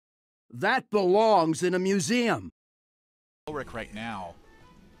That belongs in a museum. Ulrich right now.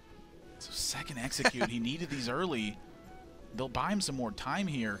 So second execute, he needed these early. They'll buy him some more time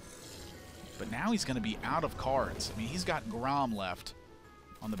here. But now he's going to be out of cards. I mean, he's got Grom left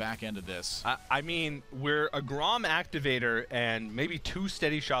on the back end of this. I mean, we're a Grom activator and maybe 2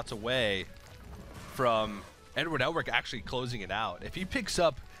 steady shots away from Edward Elric actually closing it out. If he picks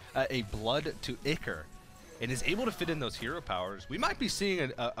up a Blood to Ichor and is able to fit in those hero powers, we might be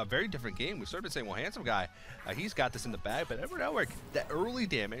seeing a very different game. We've sort of been saying, well, Handsomeguy, he's got this in the bag, but Edward Elric, that early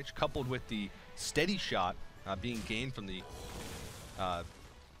damage coupled with the steady shot being gained from the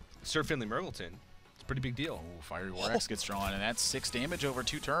Sir Finley Murgleton, it's a pretty big deal. Oh, Fiery War X gets drawn, and that's 6 damage over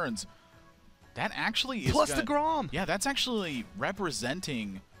 2 turns. That actually is plus the Grom. Yeah, that's actually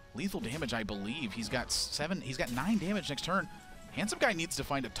representing lethal damage, I believe. He's got 9 damage next turn. Handsomeguy needs to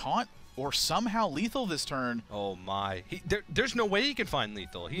find a taunt or somehow lethal this turn. Oh my. There's no way he can find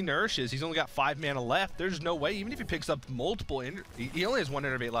lethal. He nourishes. He's only got 5 mana left. There's no way. Even if he picks up multiple, he only has 1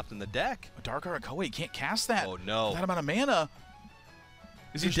 Innervate left in the deck. A Dark Arakoa, he can't cast that. Oh no. That amount of mana.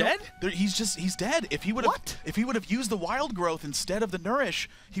 Is he dead? He's dead. If he would have used the Wild Growth instead of the Nourish,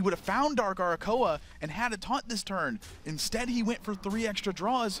 he would have found Dark Arakoa and had a taunt this turn. Instead, he went for 3 extra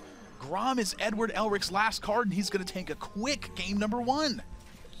draws. Grom is Edward Elric's last card, and he's going to take a quick game number 1.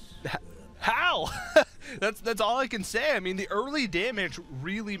 How? that's all I can say. I mean, the early damage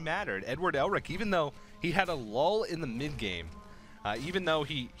really mattered. Edward Elric, even though he had a lull in the mid game, even though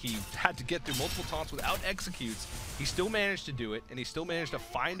he had to get through multiple taunts without executes, he still managed to do it, and he still managed to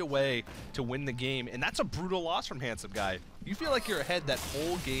find a way to win the game. And that's a brutal loss from Handsomeguy. You feel like you're ahead that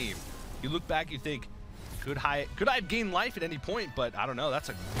whole game. You look back, you think, could I have gained life at any point? But I don't know. That's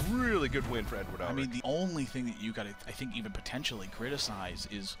a really good win for Edward Elric. I mean, the only thing that you got to, I think, even potentially criticize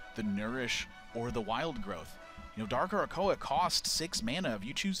is the Nourish or the Wild Growth. You know, Dark Arakoa costs 6 mana. If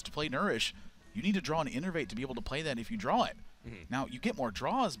you choose to play Nourish, you need to draw an Innervate to be able to play that if you draw it. Now, you get more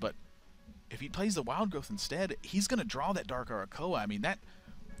draws, but if he plays the Wild Growth instead, he's going to draw that Dark Arakoa. I mean, that,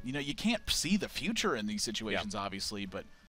 you know, you can't see the future in these situations, obviously, but